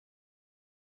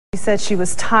She said she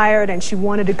was tired and she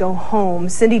wanted to go home.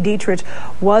 Cindy Dietrich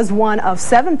was one of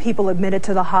 7 people admitted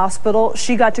to the hospital.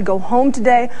 She got to go home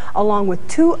today along with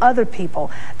 2 other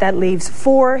people. That leaves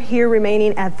 4 here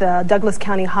remaining at the Douglas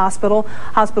County Hospital.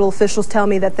 Hospital officials tell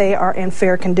me that they are in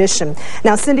fair condition.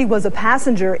 Now, Cindy was a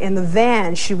passenger in the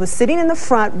van. She was sitting in the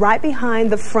front, right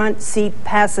behind the front seat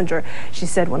passenger. She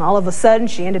said when all of a sudden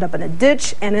she ended up in a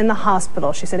ditch and in the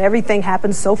hospital. She said everything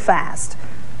happened so fast.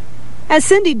 As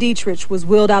Cindy Dietrich was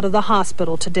wheeled out of the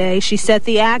hospital today, she said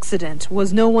the accident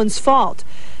was no one's fault.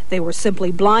 They were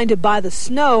simply blinded by the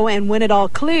snow, and when it all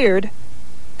cleared...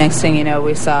 Next thing you know,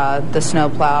 we saw the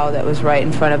snowplow that was right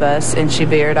in front of us, and she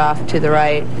veered off to the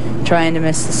right, trying to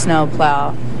miss the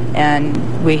snowplow,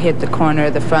 and we hit the corner,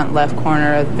 the front left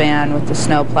corner of the van with the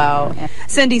snowplow.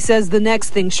 Cindy says the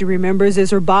next thing she remembers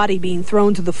is her body being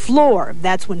thrown to the floor.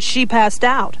 That's when she passed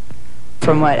out.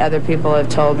 From what other people have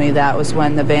told me, that was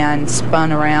when the van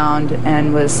spun around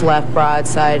and was left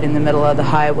broadside in the middle of the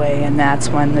highway, and that's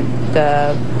when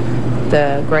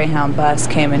the Greyhound bus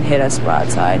came and hit us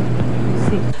broadside.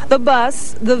 The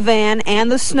bus, the van,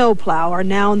 and the snowplow are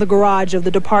now in the garage of the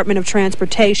Department of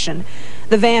Transportation.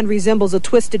 The van resembles a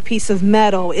twisted piece of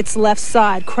metal, its left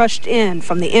side crushed in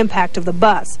from the impact of the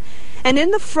bus. And in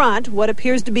the front, what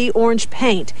appears to be orange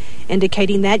paint,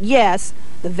 indicating that, yes,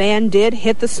 the van did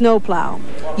hit the snowplow.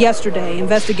 Yesterday,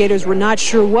 investigators were not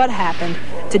sure what happened.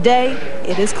 Today,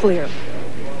 it is clear.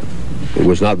 It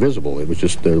was not visible. It was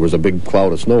just there was a big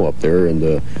cloud of snow up there, and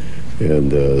the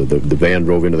van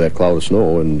drove into that cloud of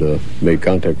snow and made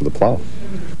contact with the plow.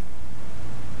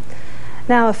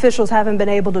 Now, officials haven't been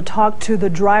able to talk to the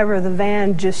driver of the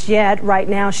van just yet. Right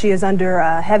now, she is under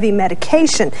heavy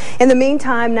medication. In the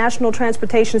meantime, National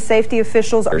Transportation Safety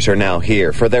officials are now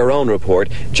here for their own report,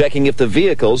 checking if the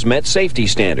vehicles met safety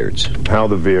standards. How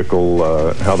the vehicle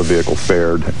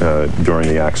fared during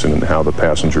the accident, how the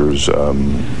passengers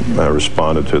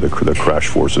responded to the crash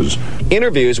forces.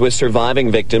 Interviews with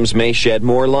surviving victims may shed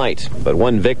more light, but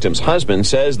one victim's husband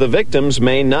says the victims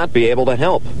may not be able to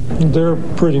help. They're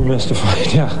pretty mystified.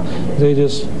 Yeah, they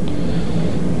just,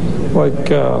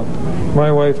 like,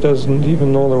 my wife doesn't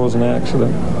even know there was an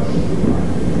accident.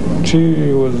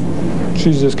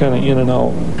 She's just kind of in and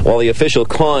out. While the official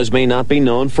cause may not be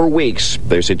known for weeks,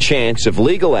 there's a chance of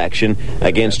legal action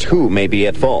against who may be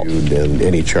at fault. And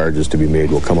any charges to be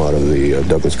made will come out of the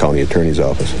Douglas County Attorney's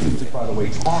Office.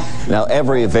 Now,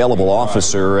 every available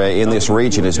officer in this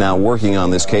region is now working on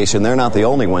this case, and they're not the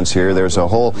only ones here. There's a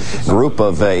whole group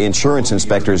of insurance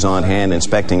inspectors on hand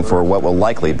inspecting for what will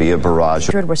likely be a barrage.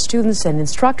 Were students and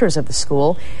instructors of the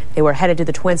school. They were headed to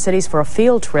the Twin Cities for a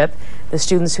field trip. The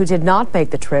students who did not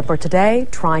make the trip are today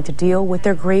trying to deal with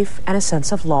their grief and a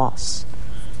sense of loss.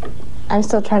 I'm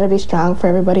still trying to be strong for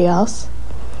everybody else.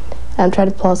 I'm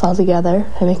trying to pull us all together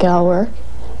and make it all work.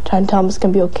 Trying to tell them it's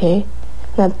going to be okay.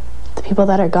 And that the people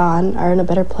that are gone are in a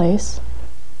better place.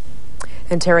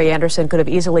 And Terry Anderson could have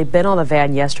easily been on the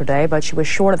van yesterday, but she was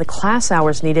short of the class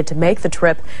hours needed to make the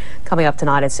trip. Coming up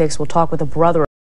tonight at 6, we'll talk with a brother